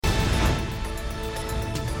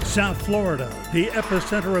South Florida, the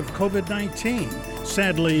epicenter of COVID-19.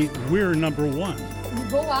 Sadly, we're number one. You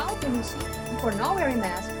go out and you see people are not wearing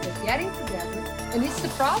masks, they're getting together, and it's the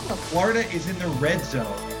problem. Florida is in the red zone,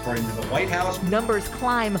 according to the White House. Numbers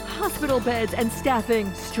climb, hospital beds and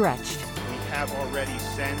staffing stretched. We have already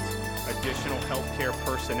sent additional healthcare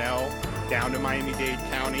personnel down to Miami-Dade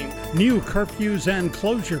County. New curfews and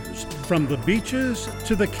closures from the beaches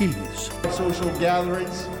to the Keys. Social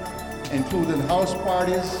gatherings, including house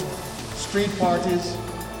parties, street parties,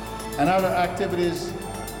 and other activities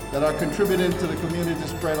that are contributing to the community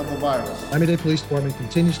spread of the virus. Miami-Dade Police Department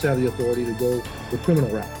continues to have the authority to go the criminal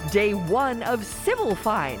route. Day one of civil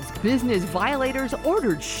fines. Business violators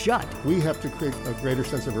ordered shut. We have to create a greater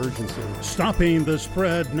sense of urgency. Stopping the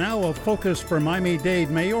spread, now a focus for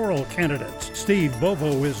Miami-Dade mayoral candidates. Steve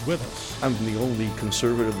Bovo is with us. I'm the only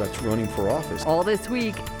conservative that's running for office. All this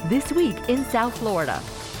week in South Florida.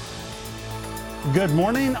 Good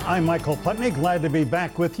morning, I'm Michael Putney, glad to be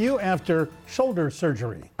back with you after shoulder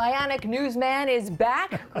surgery. Bionic Newsman is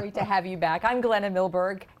back. Great to have you back. I'm Glenna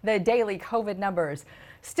Milberg. The daily COVID numbers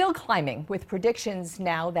still climbing, with predictions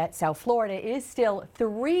now that South Florida is still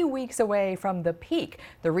 3 weeks away from the peak.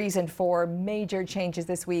 The reason for major changes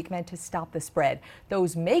this week meant to stop the spread.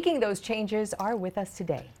 Those making those changes are with us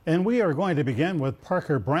today. And we are going to begin with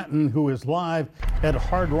Parker Branton, who is live at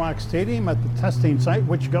Hard Rock Stadium at the testing site,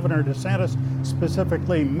 which Governor DeSantis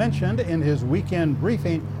specifically mentioned in his weekend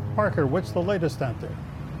briefing. Parker, what's the latest out there?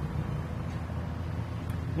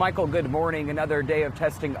 Michael, good morning. Another day of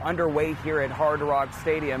testing underway here at Hard Rock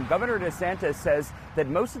Stadium. Governor DeSantis says that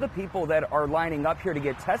most of the people that are lining up here to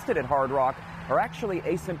get tested at Hard Rock are actually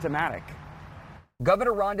asymptomatic.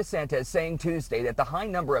 Governor Ron DeSantis saying Tuesday that the high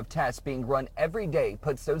number of tests being run every day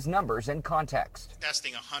puts those numbers in context.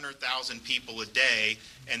 Testing 100,000 people a day,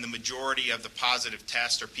 and the majority of the positive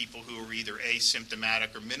tests are people who are either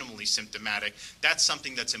asymptomatic or minimally symptomatic. That's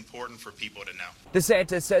something that's important for people to know.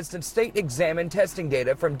 DeSantis says the state examined testing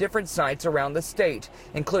data from different sites around the state,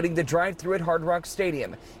 including the drive-thru at Hard Rock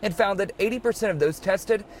Stadium, and found that 80% of those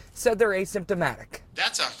tested said they're asymptomatic.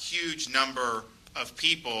 That's a huge number of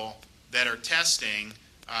people that are testing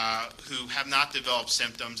who have not developed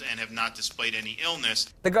symptoms and have not displayed any illness.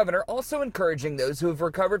 The governor also encouraging those who have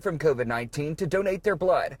recovered from COVID-19 to donate their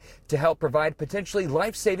blood to help provide potentially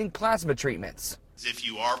life-saving plasma treatments. If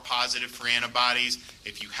you are positive for antibodies,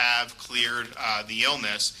 if you have cleared the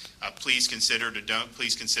illness, please consider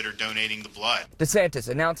donating the blood. DeSantis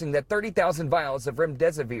announcing that 30,000 vials of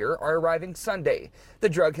remdesivir are arriving Sunday. The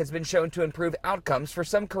drug has been shown to improve outcomes for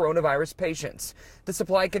some coronavirus patients. The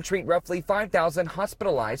supply can treat roughly 5,000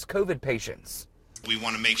 hospitalized COVID patients. We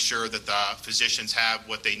want to make sure that the physicians have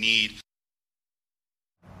what they need.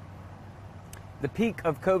 The peak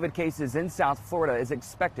of COVID cases in South Florida is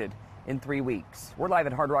expected in 3 weeks. We're live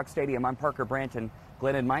at Hard Rock Stadium. I'm Parker Branton.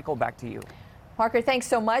 Glenn and Michael, back to you. Parker, thanks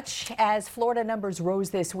so much. As Florida numbers rose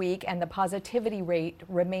this week and the positivity rate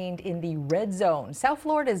remained in the red zone, South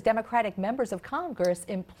Florida's Democratic members of Congress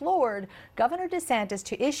implored Governor DeSantis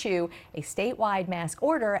to issue a statewide mask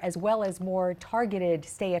order as well as more targeted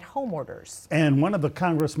stay-at-home orders. And one of the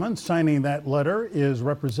congressmen signing that letter is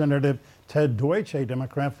Representative Ted Deutsch, a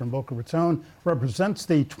Democrat from Boca Raton, represents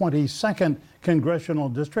the 22nd Congressional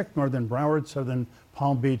District, Northern Broward, Southern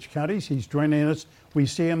Palm Beach counties. He's joining us. We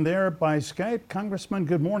see him there by Skype. Congressman,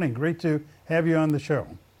 good morning. Great to have you on the show.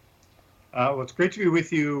 Well, it's great to be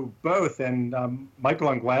with you both. And Michael,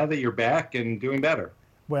 I'm glad that you're back and doing better.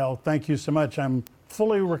 Well, thank you so much. I'm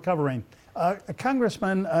fully recovering.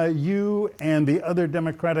 Congressman, you and the other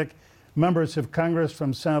Democratic members of Congress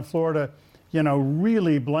from South Florida,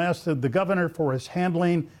 really blasted the governor for his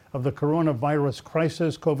handling of the coronavirus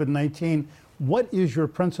crisis, COVID-19. What is your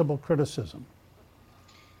principal criticism?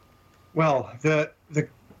 Well, the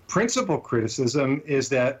principal criticism is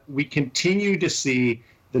that we continue to see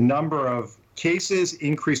the number of cases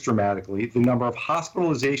increase dramatically, the number of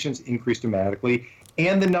hospitalizations increase dramatically,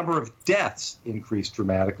 and the number of deaths increase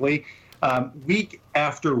dramatically week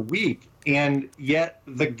after week. And yet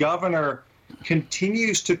the governor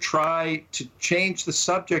continues to try to change the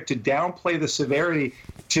subject, to downplay the severity,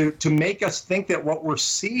 to make us think that what we're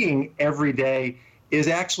seeing every day is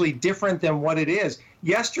actually different than what it is.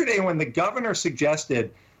 Yesterday, when the governor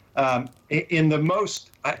suggested in the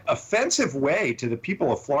most offensive way to the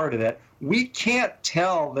people of Florida that we can't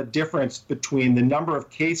tell the difference between the number of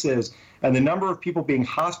cases and the number of people being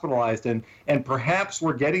hospitalized, and perhaps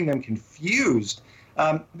we're getting them confused.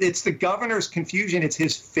 It's the governor's confusion. It's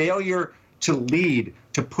his failure to lead,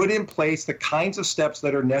 to put in place the kinds of steps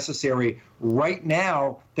that are necessary right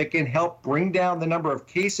now that can help bring down the number of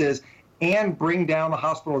cases and bring down the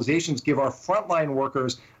hospitalizations, give our frontline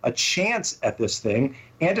workers a chance at this thing,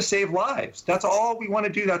 and to save lives. That's all we want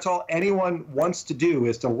to do. That's all anyone wants to do,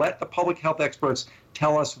 is to let the public health experts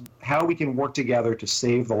tell us how we can work together to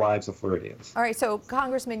save the lives of Floridians. All right, so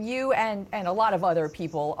Congressman, you and a lot of other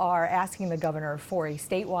people are asking the governor for a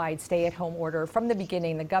statewide stay-at-home order. From the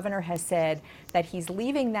beginning, the governor has said that he's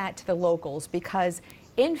leaving that to the locals because,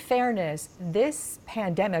 in fairness, this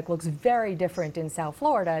pandemic looks very different in South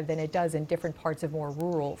Florida than it does in different parts of more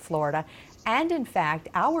rural Florida. And in fact,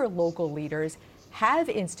 our local leaders have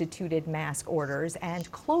instituted mask orders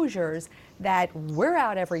and closures that we're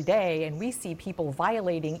out every day and we see people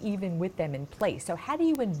violating even with them in place. So how do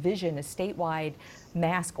you envision a statewide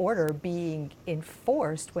mask order being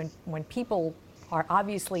enforced when people are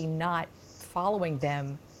obviously not following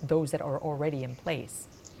them, those that are already in place?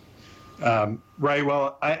 Right.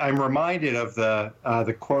 Well, I'm reminded of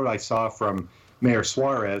the quote I saw from Mayor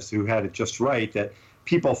Suarez, who had it just right, that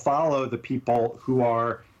people follow the people who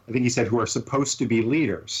are, I think he said, who are supposed to be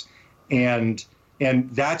leaders. And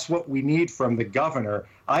that's what we need from the governor.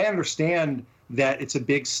 I understand that it's a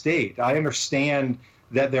big state. I understand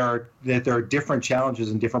that there are different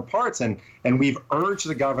challenges in different parts. And we've urged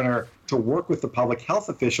the governor to work with the public health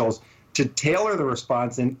officials to tailor the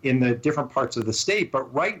response in the different parts of the state.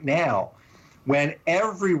 But right now, when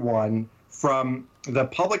everyone from the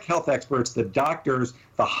public health experts, the doctors,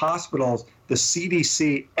 the hospitals, the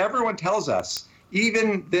CDC, everyone tells us,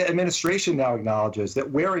 even the administration now acknowledges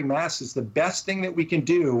that wearing masks is the best thing that we can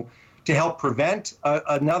do to help prevent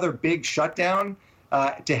another big shutdown,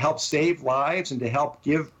 to help save lives and to help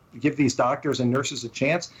give these doctors and nurses a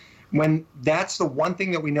chance. When that's the one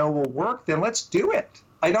thing that we know will work, then let's do it.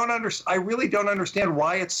 I really don't understand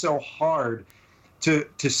why it's so hard to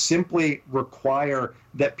simply require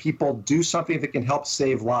that people do something that can help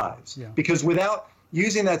save lives. Yeah. Because without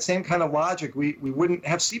using that same kind of logic, we wouldn't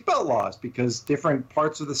have seatbelt laws, because different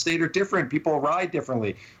parts of the state are different. People ride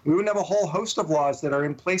differently. We wouldn't have a whole host of laws that are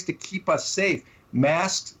in place to keep us safe.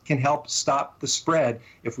 Masks can help stop the spread.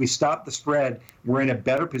 If we stop the spread, we're in a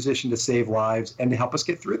better position to save lives and to help us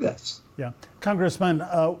get through this. Yeah. Congressman,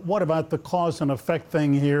 what about the cause and effect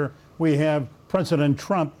thing here? We have President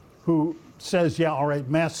Trump, who says, yeah, all right,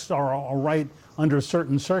 masks are all right under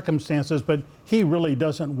certain circumstances, but he really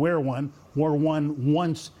doesn't wear one. Wore one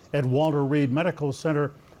once at Walter Reed Medical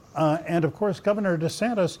Center. And of course, Governor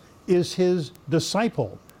DeSantis is his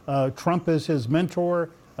disciple. Trump is his mentor.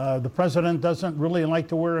 The president doesn't really like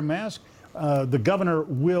to wear a mask. The governor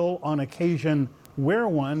will, on occasion, wear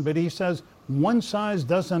one, but he says one size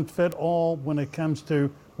doesn't fit all when it comes to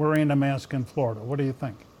wearing a mask in Florida. What do you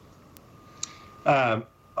think? I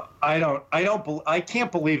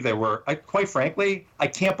can't believe quite frankly, I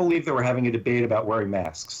can't believe that we're having a debate about wearing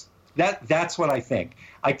masks. That's what I think.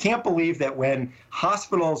 I can't believe that when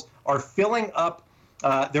hospitals are filling up,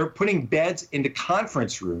 they're putting beds into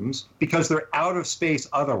conference rooms because they're out of space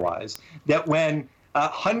otherwise, that when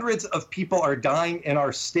hundreds of people are dying in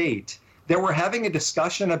our state, that we're having a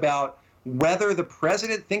discussion about whether the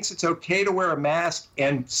president thinks it's okay to wear a mask,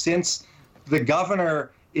 and since the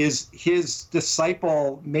governor is his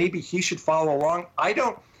disciple, maybe he should follow along.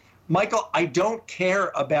 Michael, I don't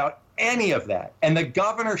care about any of that. And the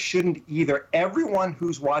governor shouldn't either. Everyone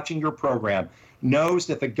who's watching your program knows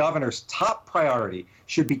that the governor's top priority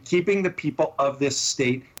should be keeping the people of this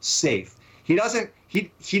state safe. He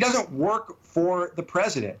doesn't work for the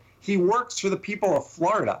president. He works for the people of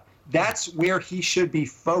Florida. That's where he should be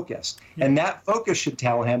focused. And that focus should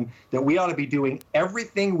tell him that we ought to be doing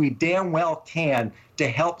everything we damn well can to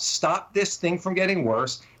help stop this thing from getting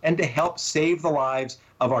worse and to help save the lives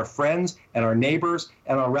of our friends and our neighbors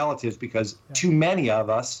and our relatives, because too many of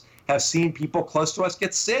us have seen people close to us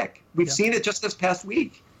get sick. We've seen it just this past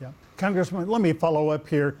week. Yeah. Congressman, let me follow up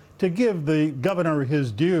here. To give the governor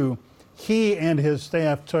his due, he and his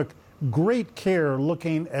staff took great care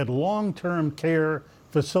looking at long-term care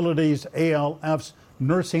facilities, ALFs,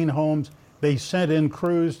 nursing homes. They sent in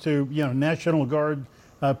crews to, National Guard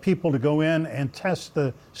people to go in and test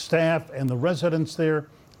the staff and the residents there.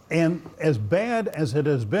 And as bad as it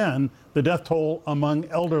has been, the death toll among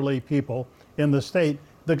elderly people in the state,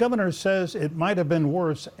 the governor says it might have been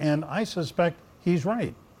worse, and I suspect he's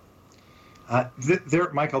right.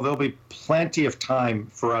 Michael, there'll be plenty of time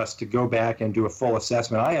for us to go back and do a full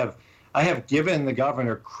assessment. I have given the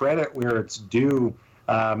governor credit where it's due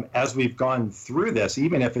as we've gone through this,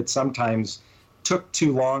 even if it sometimes took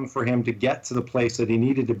too long for him to get to the place that he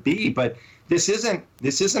needed to be. But this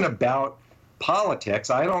isn't about politics.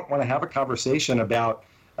 I don't want to have a conversation about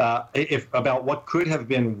what could have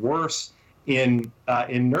been worse in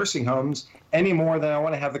nursing homes any more than I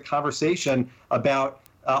want to have the conversation about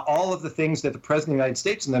all of the things that the President of the United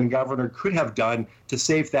States and then Governor could have done to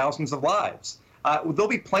save thousands of lives. There'll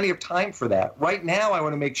be plenty of time for that. Right now, I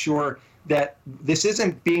want to make sure that this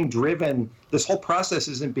isn't being driven, this whole process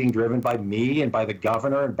isn't being driven by me and by the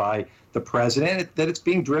governor and by the president, that it's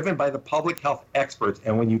being driven by the public health experts.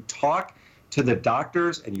 And when you talk to the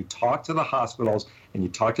doctors and you talk to the hospitals and you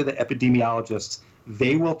talk to the epidemiologists,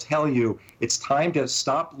 they will tell you it's time to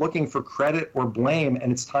stop looking for credit or blame,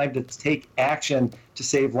 and it's time to take action to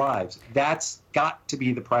save lives. That's got to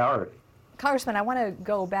be the priority. Congressman, I want to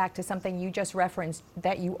go back to something you just referenced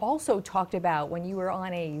that you also talked about when you were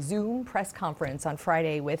on a Zoom press conference on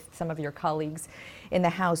Friday with some of your colleagues in the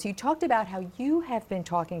House. You talked about how you have been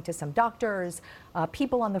talking to some doctors,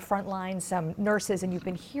 people on the front lines, some nurses, and you've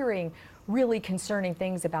been hearing really concerning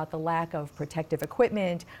things about the lack of protective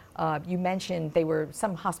equipment. You mentioned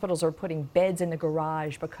some hospitals are putting beds in the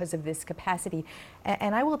garage because of this capacity.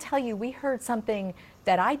 And I will tell you, we heard something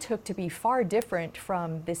that I took to be far different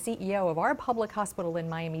from the CEO of our public hospital in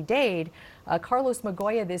Miami-Dade. Carlos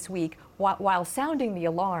Magoya this week, while sounding the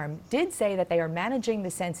alarm, did say that they are managing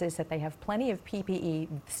the census, that they have plenty of PPE.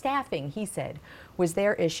 Staffing, he said, was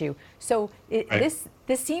their issue. So this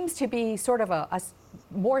seems to be sort of a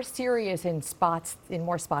more serious in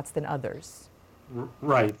more spots than others.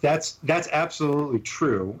 Right. That's absolutely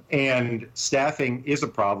true. And staffing is a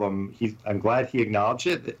problem. I'm glad he acknowledged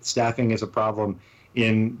it, that staffing is a problem.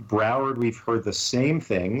 In Broward, we've heard the same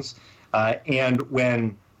things. And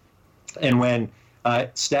when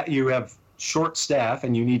you have short staff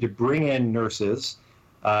and you need to bring in nurses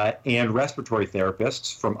and respiratory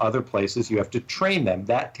therapists from other places, you have to train them.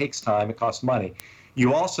 That takes time. It costs money.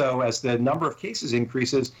 You also, as the number of cases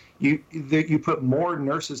increases, you put more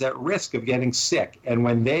nurses at risk of getting sick. And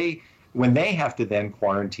when they have to then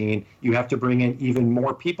quarantine, you have to bring in even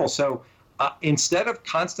more people. So instead of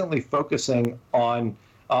constantly focusing on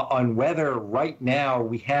whether right now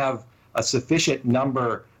we have a sufficient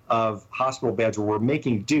number of hospital beds where we're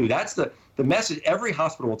making do, that's the message. Every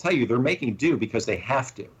hospital will tell you they're making do because they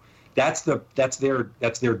have to. That's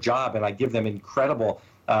their job, and I give them incredible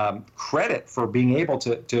credit for being able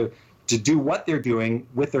to do what they're doing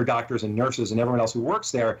with their doctors and nurses and everyone else who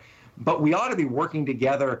works there. But we ought to be working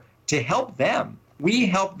together to help them. We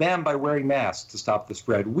help them by wearing masks to stop the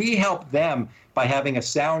spread. We help them by having a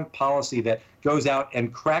sound policy that goes out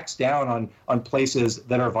and cracks down on places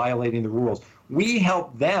that are violating the rules. We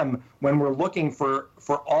help them when we're looking for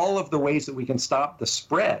all of the ways that we can stop the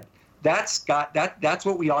spread. That's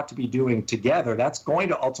what we ought to be doing together. That's going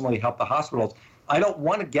to ultimately help the hospitals. I don't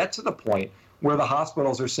want to get to the point where the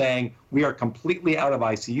hospitals are saying we are completely out of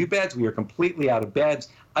ICU beds, we are completely out of beds.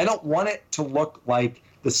 I don't want it to look like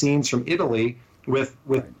the scenes from Italy with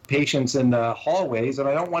patients in the hallways, and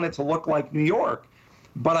I don't want it to look like New York.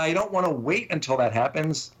 But I don't want to wait until that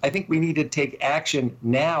happens. I think we need to take action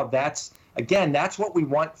now. That's what we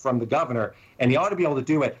want from the governor, and he ought to be able to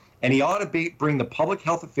do it. And he ought to bring the public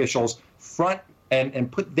health officials front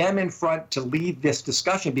and put them in front to lead this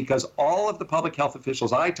discussion, because all of the public health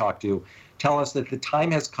officials I talk to tell us that the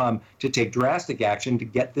time has come to take drastic action to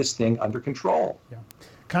get this thing under control. Yeah.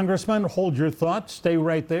 Congressman, hold your thoughts. Stay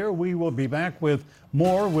right there. We will be back with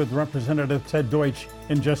more with Representative Ted Deutsch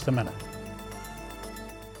in just a minute.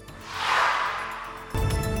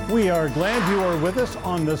 We are glad you are with us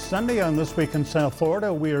on this Sunday on This Week in South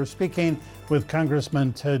Florida. We are speaking with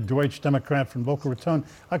Congressman Ted Deutsch, Democrat from Boca Raton.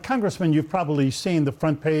 Congressman, you've probably seen the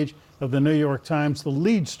front page of the New York Times. The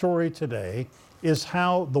lead story today is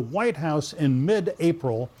how the White House in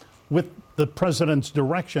mid-April, with the president's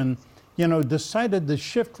direction, decided to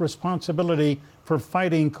shift responsibility for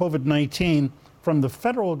fighting COVID-19 from the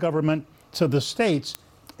federal government to the states.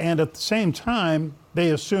 And at the same time, they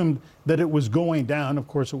assumed that it was going down. Of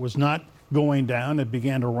course, it was not going down. It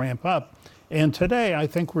began to ramp up. And today, I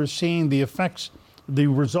think we're seeing the effects, the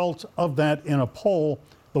results of that in a poll.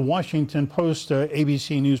 The Washington Post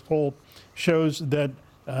ABC News poll shows that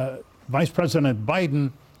Vice President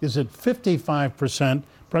Biden is at 55%,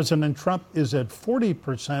 President Trump is at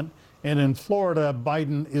 40%, and in Florida,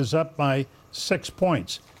 Biden is up by 6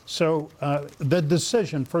 points. So the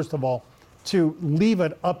decision, first of all, to leave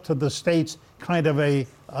it up to the states, kind of a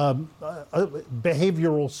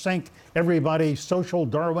behavioral sink, everybody, social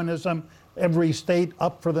Darwinism, every state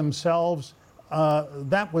up for themselves,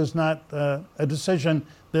 that was not a decision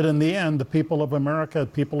that in the end the people of America, the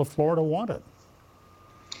people of Florida wanted.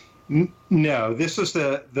 No, this was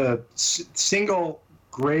the single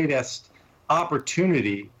greatest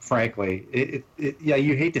opportunity, frankly.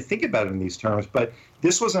 You hate to think about it in these terms, but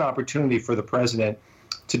this was an opportunity for the president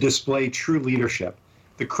to display true leadership.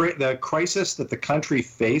 The crisis that the country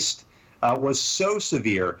faced was so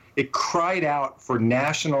severe, it cried out for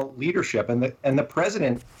national leadership, and the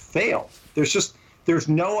president failed. There's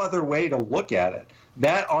no other way to look at it.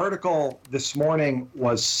 That article this morning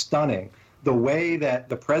was stunning. The way that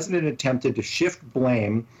the president attempted to shift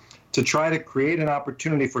blame to try to create an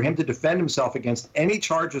opportunity for him to defend himself against any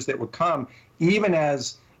charges that would come, even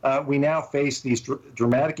as we now face these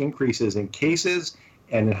dramatic increases in cases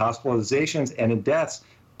and in hospitalizations and in deaths.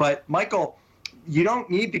 But Michael, you don't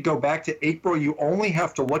need to go back to April. You only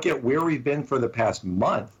have to look at where we've been for the past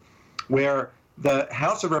month, where the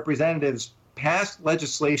House of Representatives passed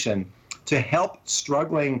legislation to help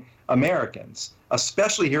struggling Americans,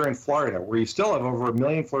 especially here in Florida, where you still have over 1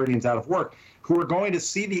 million Floridians out of work, who are going to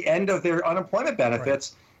see the end of their unemployment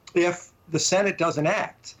benefits if the Senate doesn't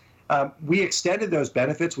act. We extended those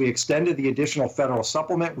benefits. We extended the additional federal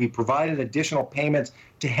supplement. We provided additional payments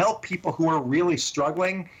to help people who are really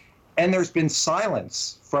struggling. And there's been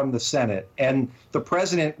silence from the Senate. And the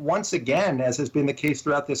president, once again, as has been the case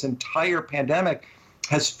throughout this entire pandemic,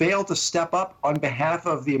 has failed to step up on behalf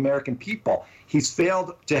of the American people. He's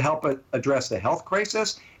failed to help address the health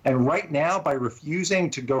crisis. And right now, by refusing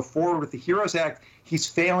to go forward with the HEROES Act, he's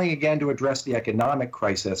failing again to address the economic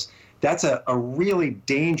crisis. That's a really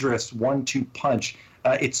dangerous 1-2 punch.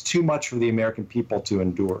 It's too much for the American people to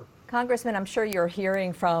endure. Congressman, I'm sure you're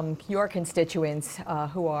hearing from your constituents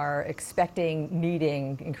who are expecting,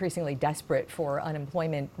 needing, increasingly desperate for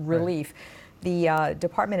unemployment relief. Right. The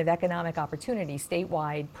Department of Economic Opportunity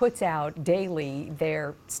statewide puts out daily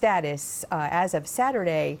their status as of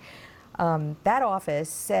Saturday. That office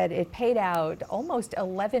said it paid out almost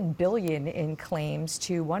 $11 billion in claims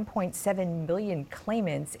to 1.7 million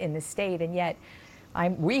claimants in the state, and yet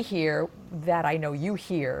we hear that, I know you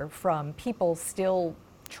hear, from people still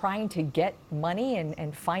trying to get money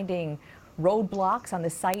and finding roadblocks on the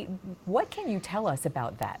site. What can you tell us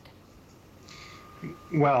about that?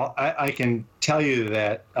 Well, I can tell you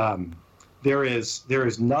that there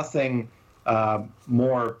is nothing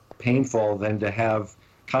more painful than to have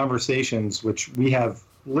conversations, which we have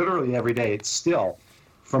literally every day. It's still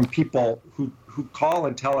from people who call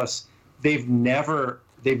and tell us they've never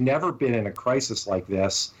been in a crisis like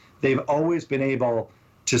this. They've always been able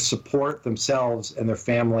to support themselves and their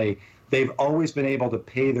family. They've always been able to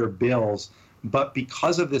pay their bills, but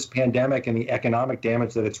because of this pandemic and the economic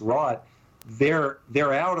damage that it's wrought, they're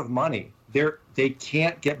out of money. They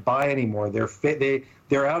can't get by anymore.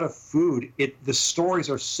 They're out of food. The stories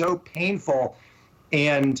are so painful,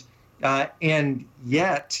 and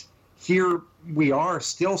yet here we are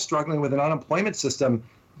still struggling with an unemployment system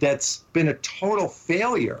that's been a total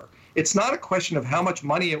failure. It's not a question of how much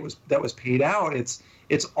money that was paid out. It's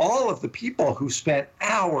all of the people who spent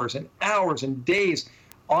hours and hours and days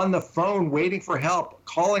on the phone waiting for help,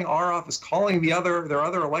 calling our office, calling their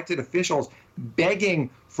other elected officials, begging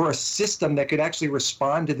for a system that could actually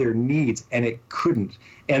respond to their needs, and it couldn't.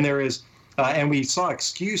 And and we saw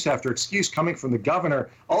excuse after excuse coming from the governor,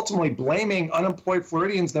 ultimately blaming unemployed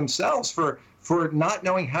Floridians themselves for not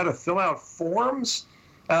knowing how to fill out forms.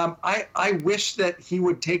 I wish that he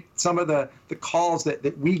would take some of the calls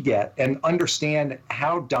that we get and understand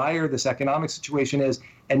how dire this economic situation is.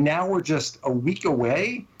 And now we're just a week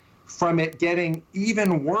away from it getting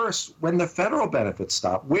even worse when the federal benefits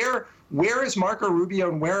stop. Where is Marco Rubio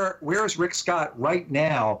and where is Rick Scott right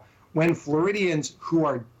now when Floridians who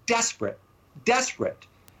are desperate,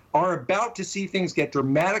 are about to see things get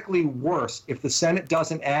dramatically worse if the Senate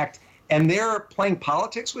doesn't act? And they're playing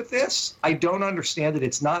politics with this? I don't understand it.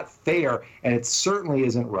 It's not fair, and it certainly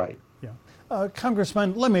isn't right. Yeah.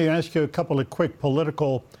 Congressman, let me ask you a couple of quick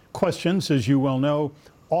political questions. As you well know,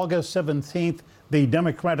 August 17th, the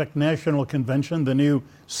Democratic National Convention, the new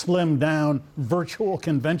slimmed-down virtual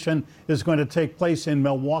convention, is going to take place in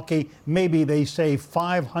Milwaukee. Maybe they say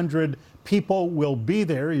 500 people will be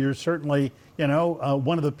there. You're certainly,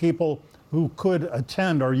 one of the people who could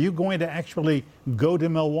attend. Are you going to actually go to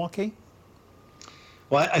Milwaukee?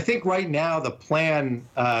 Well, I think right now the plan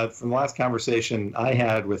from the last conversation I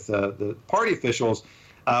had with the party officials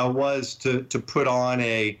was to put on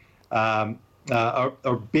a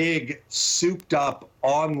big, souped-up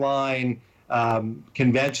online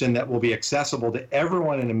convention that will be accessible to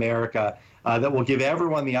everyone in America, that will give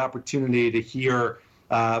everyone the opportunity to hear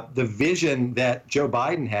the vision that Joe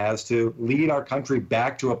Biden has to lead our country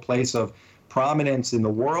back to a place of prominence in the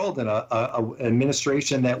world, and an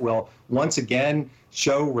administration that will once again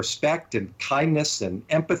show respect and kindness and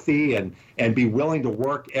empathy and be willing to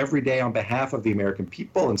work every day on behalf of the American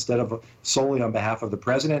people instead of solely on behalf of the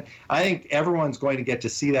president. I think everyone's going to get to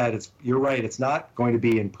see that. You're right, it's not going to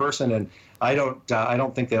be in person, and I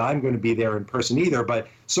don't think that I'm going to be there in person either, but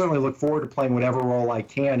certainly look forward to playing whatever role I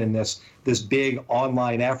can in this big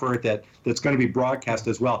online effort that's going to be broadcast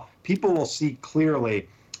as well. People will see clearly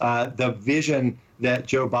the vision that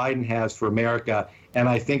Joe Biden has for America, and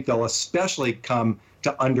I think they'll especially come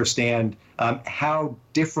to understand how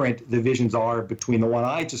different the visions are between the one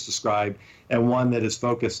I just described and one that is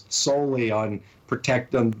focused solely on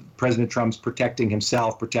President Trump's protecting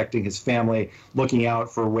himself, protecting his family, looking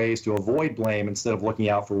out for ways to avoid blame instead of looking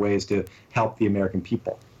out for ways to help the American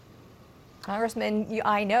people. Congressman,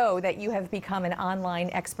 I know that you have become an online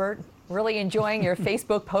expert, really enjoying your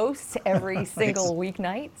Facebook posts every single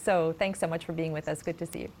weeknight. So thanks so much for being with us. Good to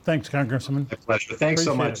see you. Thanks, Congressman. My pleasure. Thanks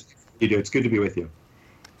so much. You do. It's good to be with you.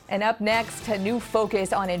 And up next, a new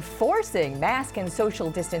focus on enforcing mask and social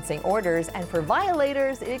distancing orders. And for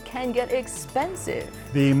violators, it can get expensive.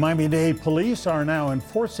 The Miami-Dade police are now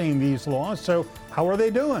enforcing these laws. So how are they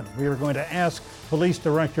doing? We are going to ask Police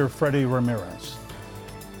Director Freddie Ramirez.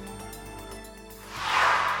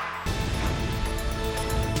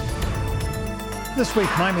 This week,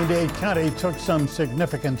 Miami-Dade County took some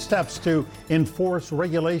significant steps to enforce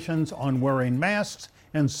regulations on wearing masks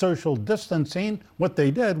and social distancing. What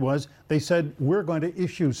they did was they said, we're going to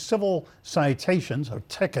issue civil citations, a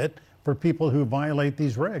ticket, for people who violate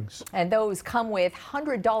these regs. And those come with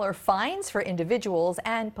 $100 fines for individuals,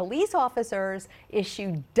 and police officers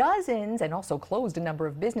issued dozens and also closed a number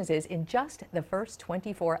of businesses in just the first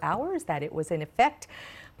 24 hours that it was in effect.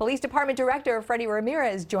 Police Department Director Freddie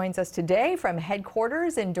Ramirez joins us today from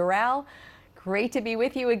headquarters in Doral. Great to be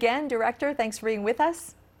with you again, Director. Thanks for being with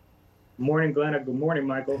us. Good morning, Glenna. Good morning,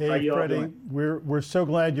 Michael. Hey, how you Freddie, all doing? We're so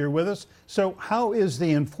glad you're with us. So how is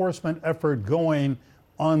the enforcement effort going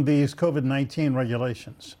on these COVID-19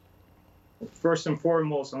 regulations? First and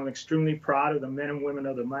foremost, I'm extremely proud of the men and women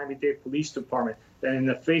of the Miami-Dade Police Department that in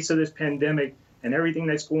the face of this pandemic and everything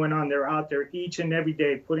that's going on, they're out there each and every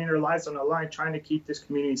day putting their lives on the line, trying to keep this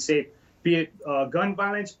community safe, be it gun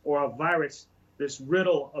violence or a virus, this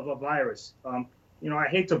riddle of a virus. You know, I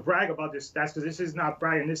hate to brag about this stats because this is not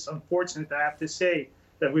bragging. This is unfortunate that I have to say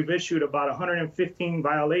that we've issued about 115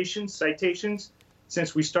 violations, citations,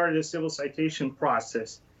 since we started the civil citation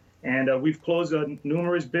process. And we've closed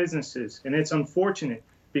numerous businesses. And it's unfortunate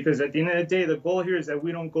because at the end of the day, the goal here is that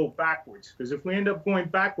we don't go backwards. Because if we end up going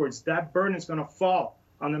backwards, that burden is going to fall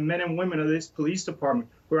on the men and women of this police department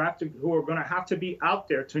who are going to have to be out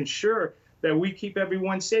there to ensure that we keep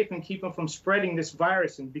everyone safe and keep them from spreading this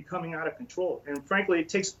virus and becoming out of control. And frankly, it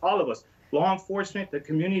takes all of us, law enforcement, the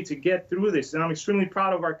community, to get through this. And I'm extremely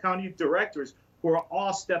proud of our county directors who are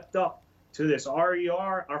all stepped up to this.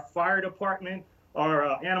 RER, our fire department,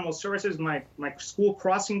 our animal services, my school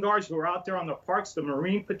crossing guards who are out there on the parks, the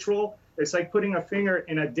Marine Patrol. It's like putting a finger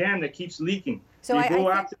in a dam that keeps leaking. So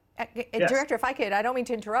Director, if I could, I don't mean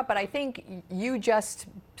to interrupt, but I think you just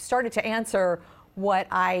started to answer what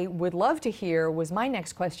I would love to hear. Was my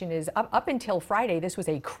next question is, up until Friday, this was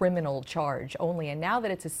a criminal charge only, and now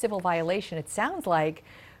that it's a civil violation, it sounds like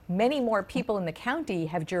many more people in the county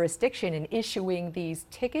have jurisdiction in issuing these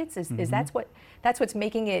tickets. Is that's what's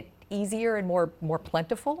making it easier and more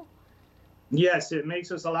plentiful? Yes, it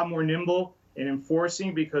makes us a lot more nimble in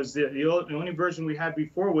enforcing because the only version we had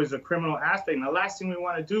before was a criminal aspect. And the last thing we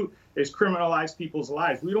want to do is criminalize people's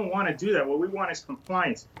lives. We don't want to do that. What we want is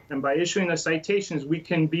compliance. And by issuing the citations, we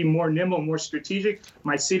can be more nimble, more strategic.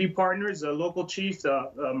 My city partners, the local chiefs,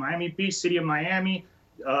 Miami Beach, City of Miami,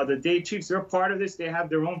 the Dade chiefs, they're part of this. They have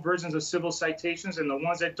their own versions of civil citations. And the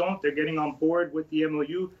ones that don't, they're getting on board with the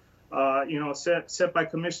MOU. Set by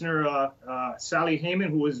Commissioner Sally Heyman,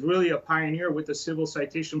 who was really a pioneer with the civil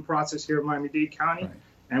citation process here in Miami-Dade County,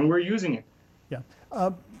 and we're using it.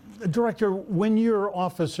 Yeah. Director, when your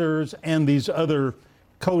officers and these other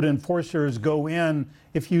code enforcers go in,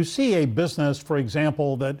 if you see a business, for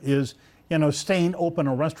example, that is, staying open,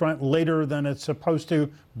 a restaurant later than it's supposed to,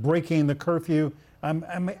 breaking the curfew,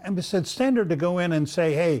 it's standard to go in and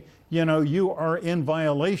say, hey, you are in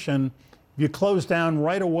violation. You close down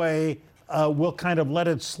right away, we'll kind of let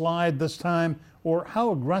it slide this time, or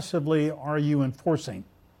how aggressively are you enforcing?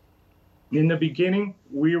 In the beginning,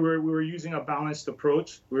 we were using a balanced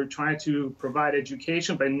approach. We were trying to provide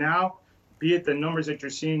education, but now, be it the numbers that you're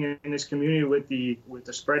seeing in this community with the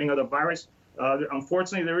spreading of the virus,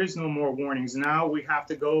 unfortunately, there is no more warnings. Now we have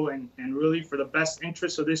to go and really, for the best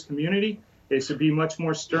interest of this community is to be much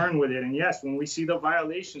more stern with it. And yes, when we see the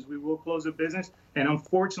violations, we will close the business. And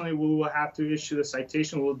unfortunately, we will have to issue the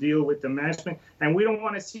citation. We'll deal with the management. And we don't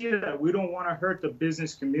want to see that. We don't want to hurt the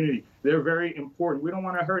business community. They're very important. We don't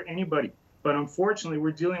want to hurt anybody. But unfortunately,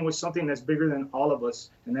 we're dealing with something that's bigger than all of us,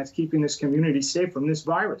 and that's keeping this community safe from this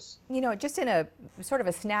virus. You know, just in a sort of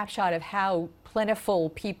a snapshot of how plentiful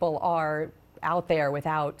people are out there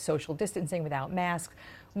without social distancing, without masks,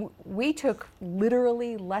 we took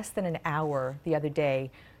literally less than an hour the other day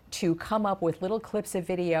to come up with little clips of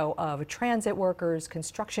video of transit workers,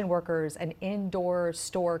 construction workers, an indoor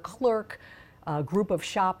store clerk, a group of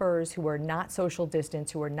shoppers who are not social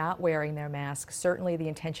distance, who are not wearing their masks. Certainly the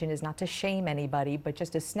intention is not to shame anybody, but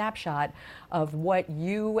just a snapshot of what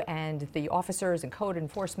you and the officers and code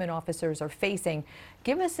enforcement officers are facing.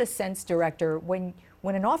 Give us a sense, Director, when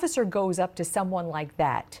an officer goes up to someone like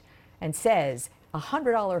that and says,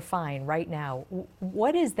 $100 fine right now,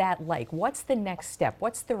 what is that like? What's the next step?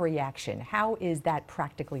 What's the reaction? How is that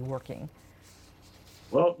practically working?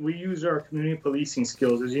 Well, we use our community policing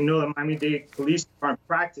skills. As you know, the Miami-Dade Police Department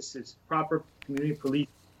practices proper community police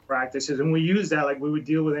practices, and we use that like we would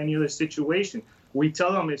deal with any other situation. We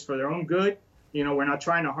tell them it's for their own good. You know, we're not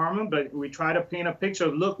trying to harm them, but we try to paint a picture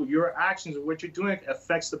of, look, your actions or what you're doing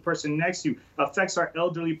affects the person next to you, affects our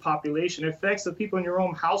elderly population, affects the people in your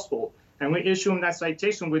own household. And we issue them that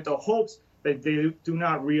citation with the hopes that they do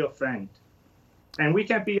not reoffend. And we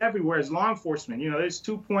can't be everywhere as law enforcement. You know, there's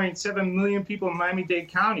 2.7 million people in Miami-Dade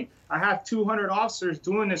County. I have 200 officers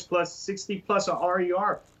doing this plus 60 plus a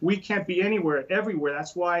RER. We can't be anywhere, everywhere.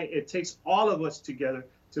 That's why it takes all of us together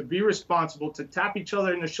to be responsible, to tap each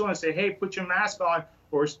other in the shoulder and say, hey, put your mask on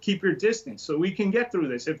or keep your distance so we can get through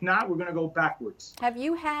this. If not, we're going to go backwards. Have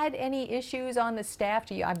you had any issues on the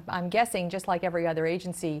staff? I'm guessing, just like every other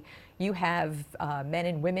agency, you have men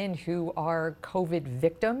and women who are COVID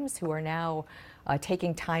victims who are now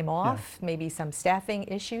taking time off, maybe some staffing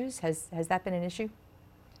issues. Has that been an issue?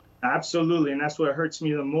 Absolutely, and that's what hurts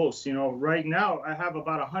me the most. You know, right now I have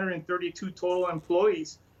about 132 total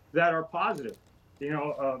employees that are positive. You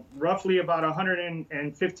know, roughly about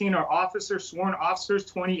 115 are officers, sworn officers,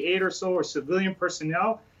 28 or so are civilian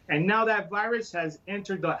personnel. And now that virus has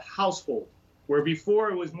entered the household, where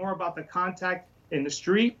before it was more about the contact in the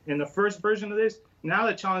street, in the first version of this. Now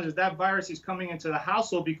the challenge is that virus is coming into the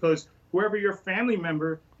household because whoever your family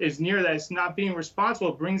member is near that is not being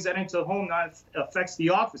responsible brings that into the home, that affects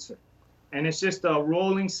the officer. And it's just a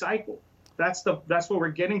rolling cycle. That's what we're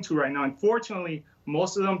getting to right now. Unfortunately,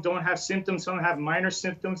 most of them don't have symptoms. Some have minor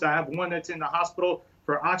symptoms. I have one that's in the hospital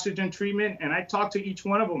for oxygen treatment, and I talk to each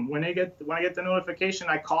one of them. When I get the notification,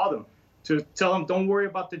 I call them to tell them, don't worry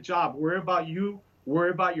about the job. Worry about you.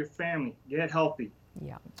 Worry about your family. Get healthy.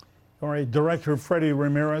 Yeah. All right, Director Freddie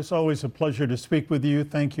Ramirez, always a pleasure to speak with you.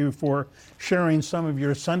 Thank you for sharing some of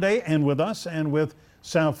your Sunday and with us and with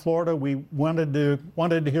South Florida. We wanted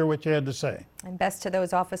to hear what you had to say. And best to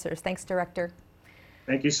those officers. Thanks, Director.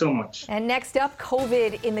 Thank you so much. And next up,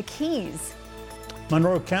 COVID in the Keys.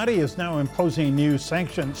 Monroe County is now imposing new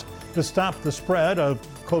sanctions to stop the spread of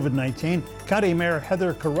COVID-19. County Mayor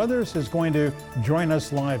Heather Carruthers is going to join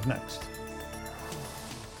us live next.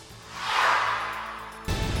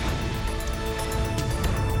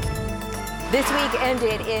 This week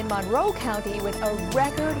ended in Monroe County with a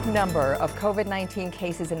record number of COVID-19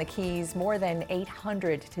 cases in the Keys, more than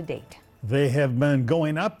 800 to date. They have been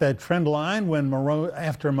going up that trend line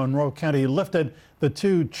after Monroe County lifted the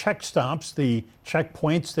two check stops, the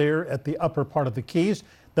checkpoints there at the upper part of the Keys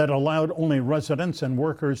that allowed only residents and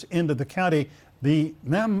workers into the county. The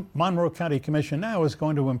Monroe County Commission now is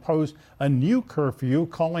going to impose a new curfew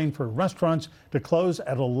calling for restaurants to close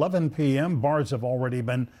at 11 p.m. Bars have already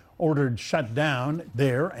been ordered shut down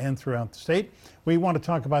there and throughout the state. We want to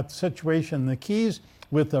talk about the situation in the Keys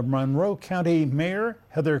with the Monroe County Mayor,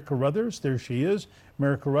 Heather Carruthers. There she is.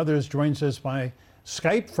 Mayor Carruthers joins us by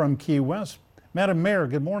Skype from Key West. Madam Mayor,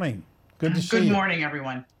 good morning. Good to see you. Good morning,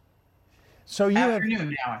 everyone. So you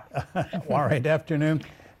afternoon now. All right, afternoon.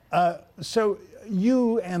 So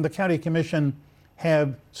you and the County Commission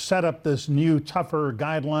have set up this new, tougher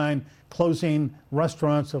guideline, closing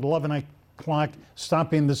restaurants at 11 o'clock,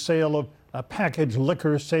 stopping the sale of packaged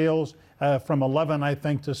liquor sales from 11, I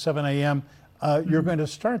think, to 7 a.m. You're going to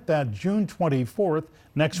start that June 24th,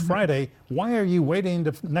 next Friday. Why are you waiting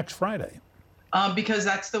to next Friday? Because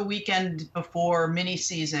that's the weekend before mini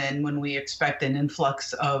season when we expect an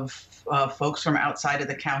influx of folks from outside of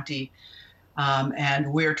the county.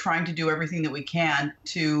 And we're trying to do everything that we can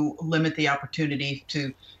to limit the opportunity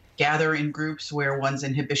to gather in groups where one's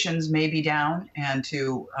inhibitions may be down and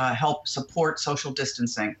to help support social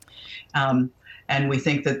distancing. And we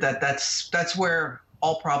think that's where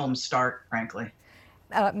all problems start, frankly.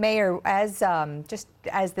 Mayor, just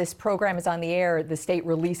as this program is on the air, the state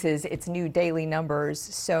releases its new daily numbers.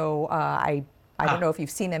 So I don't know if you've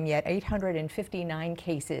seen them yet. 859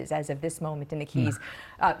 cases as of this moment in the Keys.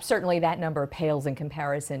 Certainly that number pales in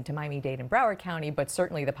comparison to Miami-Dade and Broward County, but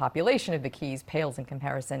certainly the population of the Keys pales in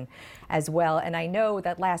comparison as well. And I know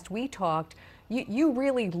that last we talked, you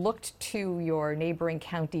really looked to your neighboring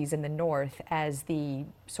counties in the north as the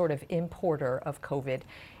sort of importer of COVID.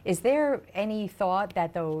 Is there any thought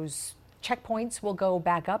that those checkpoints will go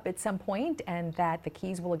back up at some point and that the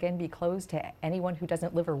Keys will again be closed to anyone who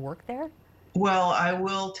doesn't live or work there? Well, I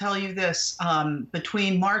will tell you this,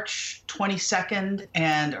 between March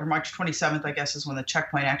 22nd or March 27th, I guess is when the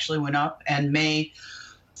checkpoint actually went up, and May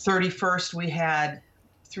 31st, we had,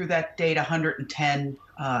 through that date, 110,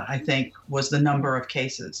 I think, was the number of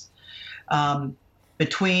cases.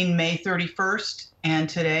 Between May 31st and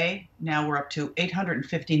today, now we're up to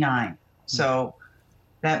 859. So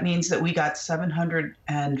that means that we got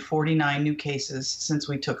 749 new cases since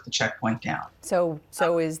we took the checkpoint down. So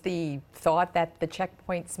is the thought that the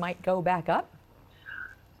checkpoints might go back up?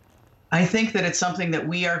 I think that it's something that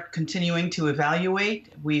we are continuing to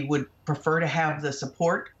evaluate. We would prefer to have the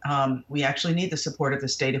support. We actually need the support of the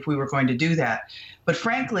state if we were going to do that. But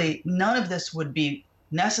frankly, none of this would be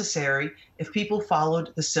necessary if people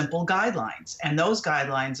followed the simple guidelines. And those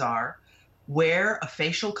guidelines are: wear a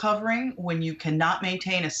facial covering when you cannot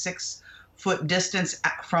maintain a 6-foot distance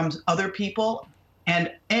from other people,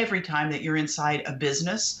 and every time that you're inside a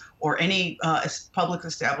business or any public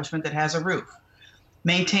establishment that has a roof.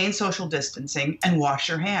 Maintain social distancing and wash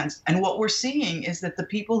your hands. And what we're seeing is that the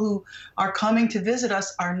people who are coming to visit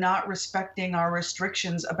us are not respecting our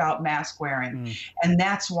restrictions about mask wearing. And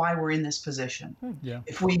that's why we're in this position.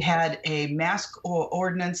 If we had a mask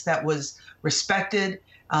ordinance that was respected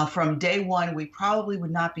from day one, we probably would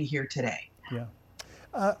not be here today.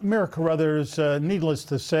 Mayor Carruthers, needless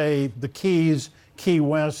to say, the Keys, Key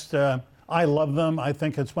West, I love them. I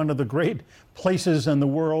think it's one of the great places in the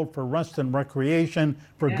world for rest and recreation,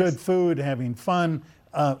 for good food, having fun,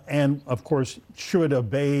 and of course should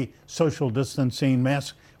obey social distancing,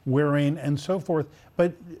 mask wearing, and so forth.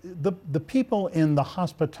 But the people in the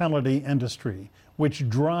hospitality industry, which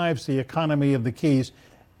drives the economy of the Keys,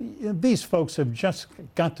 these folks have just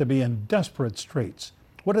got to be in desperate straits.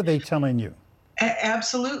 What are they telling you?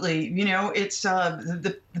 Absolutely. You know, it's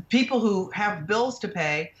the people who have bills to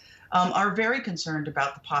pay are very concerned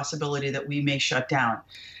about the possibility that we may shut down.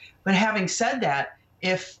 But having said that,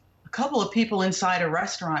 if a couple of people inside a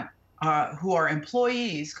restaurant who are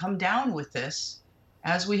employees come down with this,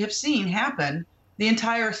 as we have seen happen, the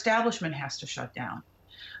entire establishment has to shut down.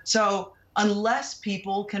 So unless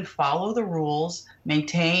people can follow the rules,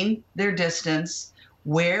 maintain their distance,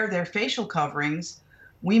 wear their facial coverings,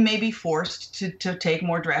 we may be forced to take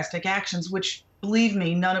more drastic actions, which, believe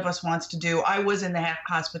me, none of us wants to do. I was in the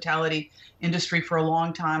hospitality industry for a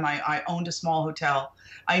long time. I owned a small hotel.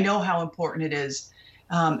 I know how important it is.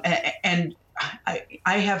 And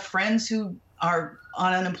I have friends who are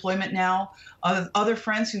on unemployment now, other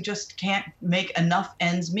friends who just can't make enough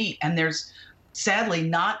ends meet. And there's sadly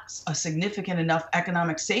not a significant enough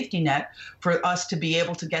economic safety net for us to be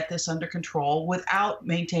able to get this under control without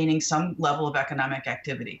maintaining some level of economic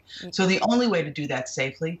activity. So the only way to do that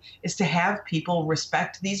safely is to have people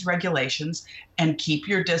respect these regulations and keep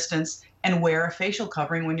your distance and wear a facial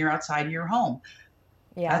covering when you're outside of your home.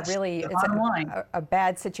 Yeah, That's really, it's a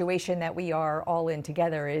bad situation that we are all in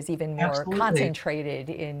together is even more concentrated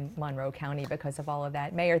in Monroe County because of all of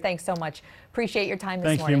that. Mayor, thanks so much. Appreciate your time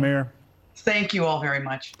this morning. Thank you, Mayor. Thank you all very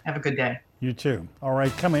much. Have a good day. You too. All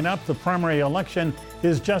right, coming up, the primary election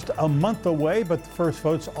is just a month away, but the first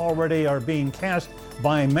votes already are being cast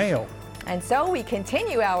by mail. And so we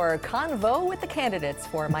continue our convo with the candidates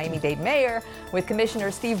for Miami-Dade Mayor with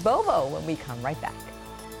Commissioner Steve Bovo when we come right back.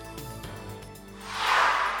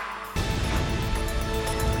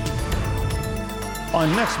 On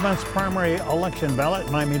next month's primary election ballot,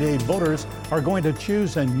 Miami-Dade voters are going to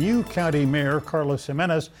choose a new county mayor. Carlos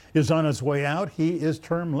Jimenez is on his way out. He is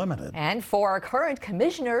term limited. And 4 current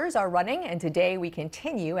commissioners are running, and today we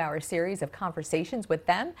continue our series of conversations with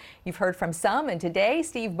them. You've heard from some, and today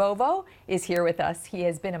Steve Bovo is here with us. He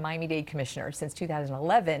has been a Miami-Dade commissioner since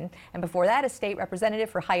 2011, and before that, a state representative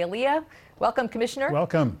for Hialeah. Welcome, Commissioner.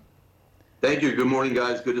 Welcome. Thank you. Good morning,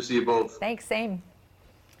 guys. Good to see you both. Thanks, same.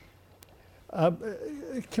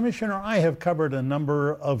 Commissioner, I have covered a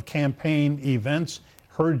number of campaign events,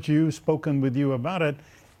 heard you, spoken with you about it,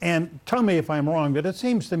 and tell me if I'm wrong, but it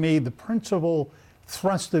seems to me the principal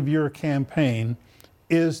thrust of your campaign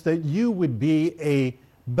is that you would be a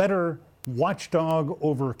better watchdog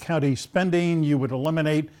over county spending. You would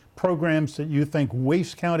eliminate programs that you think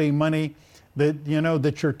waste county money, that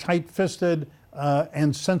that you're tight-fisted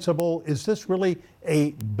and sensible. Is this really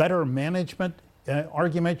a better management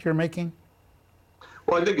argument you're making?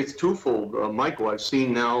 Well, I think it's twofold, Michael. I've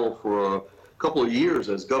seen now for a couple of years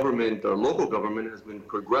as government, local government has been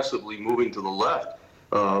progressively moving to the left,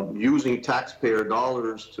 using taxpayer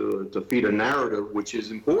dollars to feed a narrative which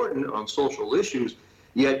is important on social issues,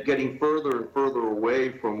 yet getting further and further away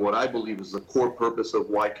from what I believe is the core purpose of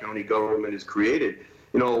why county government is created.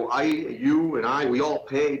 You and I, we all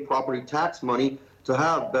pay property tax money to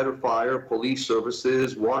have better fire, police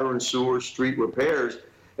services, water and sewer, street repairs.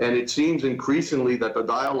 And it seems increasingly that the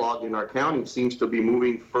dialogue in our county seems to be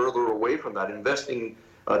moving further away from that, investing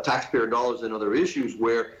taxpayer dollars in other issues,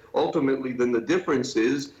 where ultimately then the difference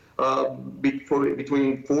is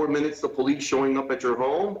between 4 minutes the police showing up at your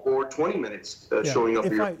home or 20 minutes showing up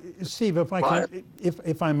here. Steve,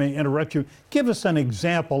 if I may interrupt you, give us an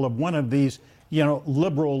example of one of these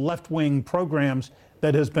liberal left-wing programs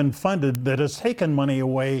that has been funded that has taken money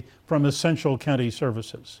away from essential county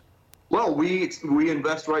services. Well, we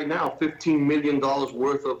invest right now $15 million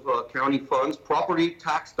worth of county funds, property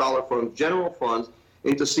tax dollar funds, general funds,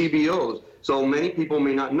 into CBOs. So many people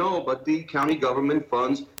may not know, but the county government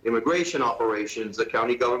funds immigration operations, the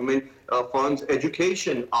county government funds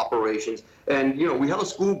education operations. And, we have a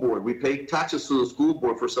school board. We pay taxes to the school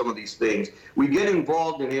board for some of these things. We get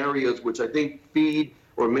involved in areas which I think feed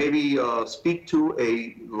or maybe speak to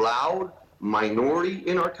a loud minority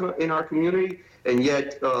in our community. And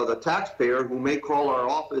yet the taxpayer who may call our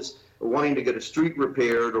office wanting to get a street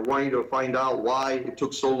repaired or wanting to find out why it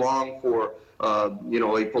took so long for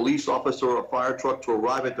a police officer or a fire truck to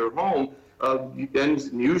arrive at their home,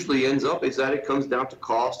 usually ends up is that it comes down to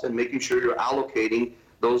cost and making sure you're allocating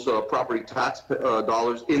those property tax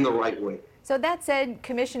dollars in the right way. So that said,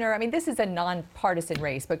 Commissioner, I mean, this is a nonpartisan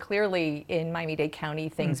race, but clearly in Miami-Dade County,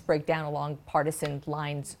 things break down along partisan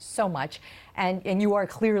lines so much. And you are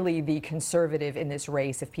clearly the conservative in this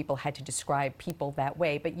race if people had to describe people that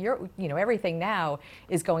way. But everything now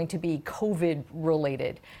is going to be COVID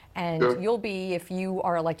related. And you'll be, if you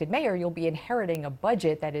are elected mayor, you'll be inheriting a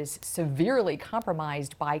budget that is severely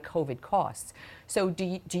compromised by COVID costs. So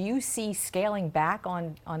do you see scaling back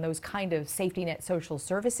on those kind of safety net social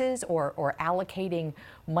services or allocating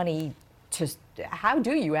money to, how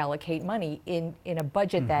do you allocate money in a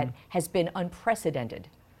budget that has been unprecedented?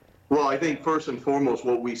 Well, I think first and foremost,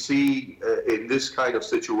 what we see in this kind of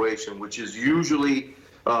situation, which is usually,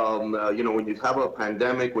 when you have a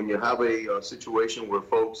pandemic, when you have a situation where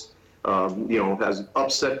folks, has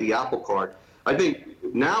upset the apple cart, I think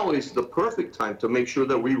now is the perfect time to make sure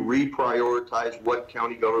that we reprioritize what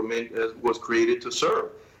county government was created to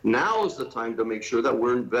serve. Now is the time to make sure that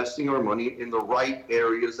we're investing our money in the right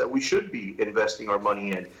areas that we should be investing our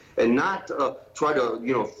money in, and not try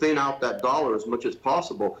to thin out that dollar as much as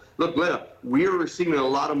possible. Look, Glenna, we are receiving a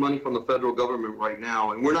lot of money from the federal government right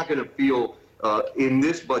now, and we're not going to feel in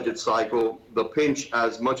this budget cycle the pinch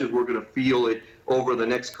as much as we're going to feel it over the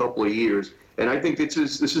next couple of years. And I think this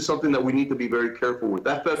is something that we need to be very careful with.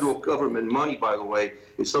 That federal government money, by the way,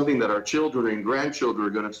 is something that our children and grandchildren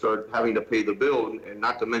are going to start having to pay the bill, and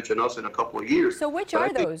not to mention us in a couple of years. So which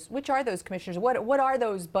are those, commissioners? What are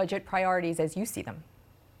those budget priorities as you see them?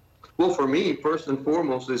 Well, for me, first and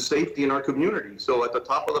foremost is safety in our community. So at the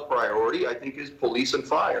top of the priority, I think, is police and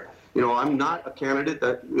fire. I'm not a candidate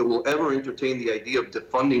that will ever entertain the idea of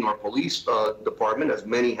defunding our police department, as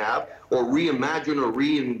many have, or reimagine or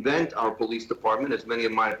reinvent our police department, as many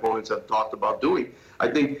of my opponents have talked about doing. I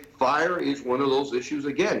think fire is one of those issues.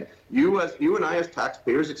 Again, you and I as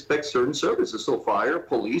taxpayers expect certain services. So fire,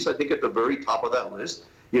 police, I think at the very top of that list.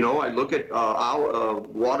 I look at our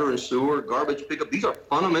water and sewer, garbage pickup. These are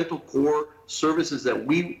fundamental core services that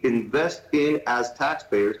we invest in as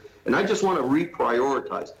taxpayers. And I just want to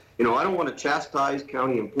reprioritize. I don't want to chastise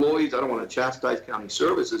county employees. I don't want to chastise county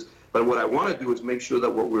services. But what I want to do is make sure that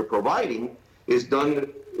what we're providing is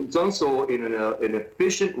done so in an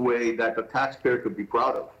efficient way that the taxpayer could be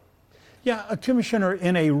proud of. Yeah, Commissioner,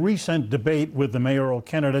 in a recent debate with the mayoral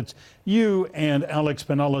candidates, you and Alex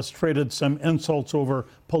Pinellas traded some insults over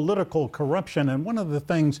political corruption. And one of the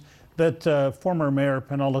things that former Mayor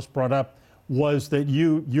Pinellas brought up was that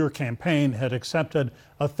your campaign had accepted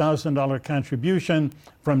a $1,000 contribution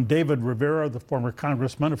from David Rivera, the former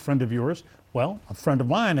congressman, a friend of yours, well, a friend of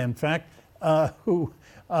mine, in fact, who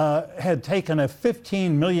had taken a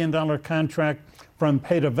 $15 million contract from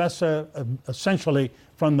PDVSA, essentially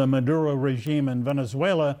from the Maduro regime in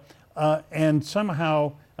Venezuela, and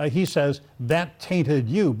somehow he says that tainted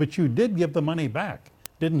you, but you did give the money back,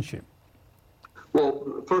 didn't you?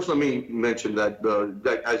 Well, first let me mention that,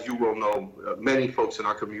 that as you well know, many folks in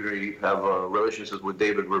our community have relationships with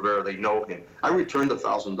David Rivera. They know him. I returned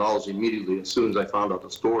 $1,000 immediately as soon as I found out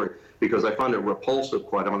the story, because I found it repulsive,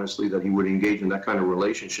 quite honestly, that he would engage in that kind of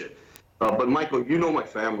relationship. But Michael, you know my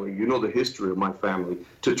family, you know the history of my family.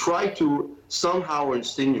 To try to somehow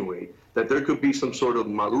insinuate that there could be some sort of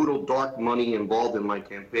Maduro dark money involved in my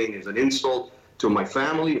campaign is an insult to my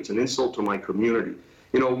family, it's an insult to my community.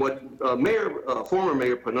 You know, what former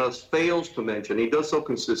Mayor Panos fails to mention, he does so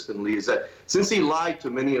consistently, is that since he lied to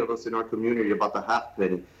many of us in our community about the half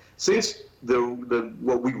penny, since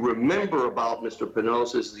what we remember about Mr.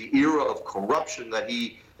 Panos is the era of corruption that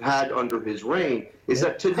he had under his reign, is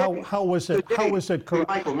that today... How was it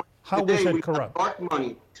corrupt? Dark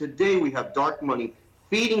money. Today we have dark money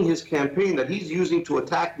feeding his campaign that he's using to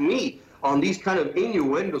attack me on these kind of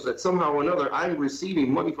innuendos that somehow or another I'm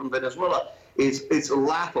receiving money from Venezuela. It's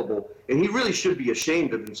laughable, and he really should be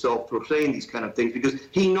ashamed of himself for saying these kind of things, because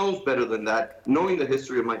he knows better than that, knowing the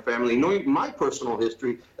history of my family, knowing my personal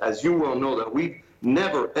history, as you well know, that we've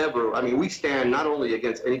never, ever, I mean, we stand not only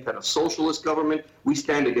against any kind of socialist government, we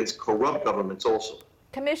stand against corrupt governments also.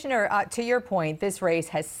 Commissioner, to your point, this race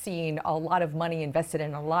has seen a lot of money invested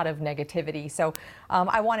in a lot of negativity. So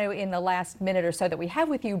I want to, in the last minute or so that we have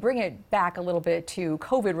with you, bring it back a little bit to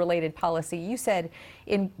COVID-related policy. You said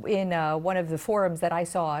in one of the forums that I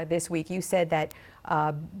saw this week, you said that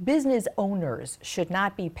business owners should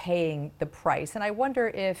not be paying the price. And I wonder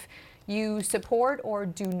if you support or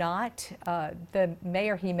do not the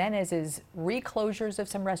Mayor Jimenez's reclosures of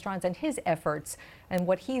some restaurants and his efforts and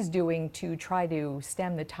what he's doing to try to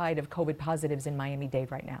stem the tide of COVID positives in Miami-Dade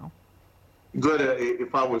right now. Good.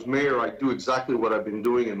 If I was mayor, I'd do exactly what I've been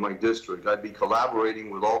doing in my district. I'd be collaborating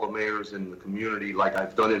with all the mayors in the community like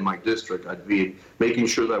I've done in my district. I'd be making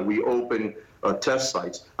sure that we open test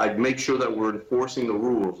sites. I'd make sure that we're enforcing the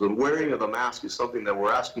rules. The wearing of the mask is something that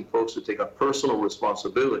we're asking folks to take a personal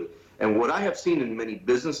responsibility. And what I have seen in many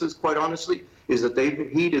businesses, quite honestly, is that they've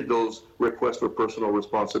heeded those requests for personal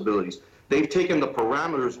responsibilities. They've taken the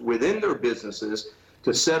parameters within their businesses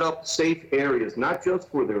to set up safe areas, not just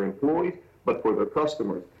for their employees, but for their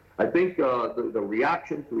customers. I think the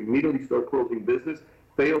reaction to immediately start closing business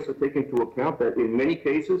fails to take into account that in many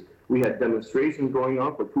cases, we had demonstrations going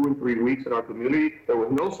on for 2 and 3 weeks in our community. There was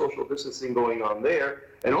no social distancing going on there.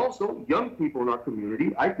 And also, young people in our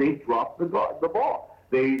community, I think, dropped the ball.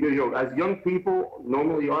 They, you know, as young people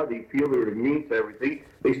normally are, they feel they're immune to everything.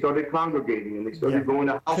 They started congregating and they started going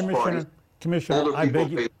to house parties. Commissioner, I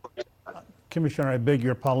beg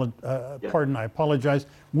your pardon. I apologize.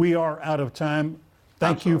 We are out of time.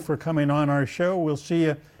 Thank you for coming on our show. We'll see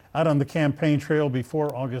you out on the campaign trail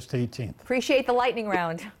before August 18th. Appreciate the lightning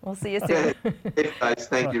round. We'll see you soon. Hey guys,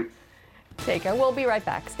 thank you. Take care. We'll be right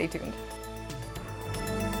back. Stay tuned.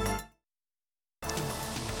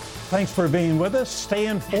 Thanks for being with us. Stay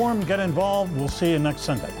informed, get involved. We'll see you next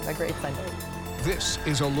Sunday. Have a great Sunday. This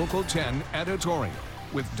is a Local 10 editorial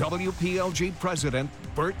with WPLG President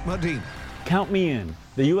Bert Medina. Count me in.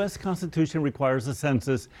 The U.S. Constitution requires a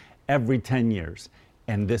census every 10 years,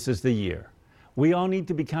 and this is the year. We all need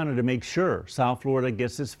to be counted to make sure South Florida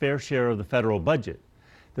gets its fair share of the federal budget.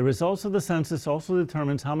 The results of the census also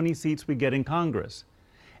determines how many seats we get in Congress,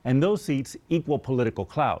 and those seats equal political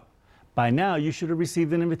clout. By now, you should have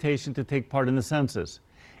received an invitation to take part in the census.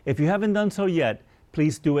 If you haven't done so yet,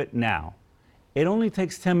 please do it now. It only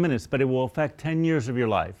takes 10 minutes, but it will affect 10 years of your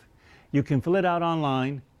life. You can fill it out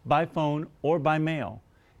online, by phone, or by mail.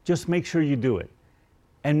 Just make sure you do it.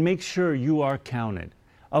 And make sure you are counted.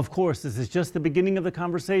 Of course, this is just the beginning of the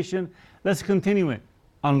conversation. Let's continue it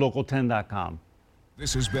on Local10.com.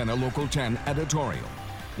 This has been a Local 10 editorial.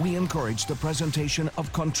 We encourage the presentation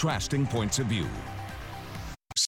of contrasting points of view.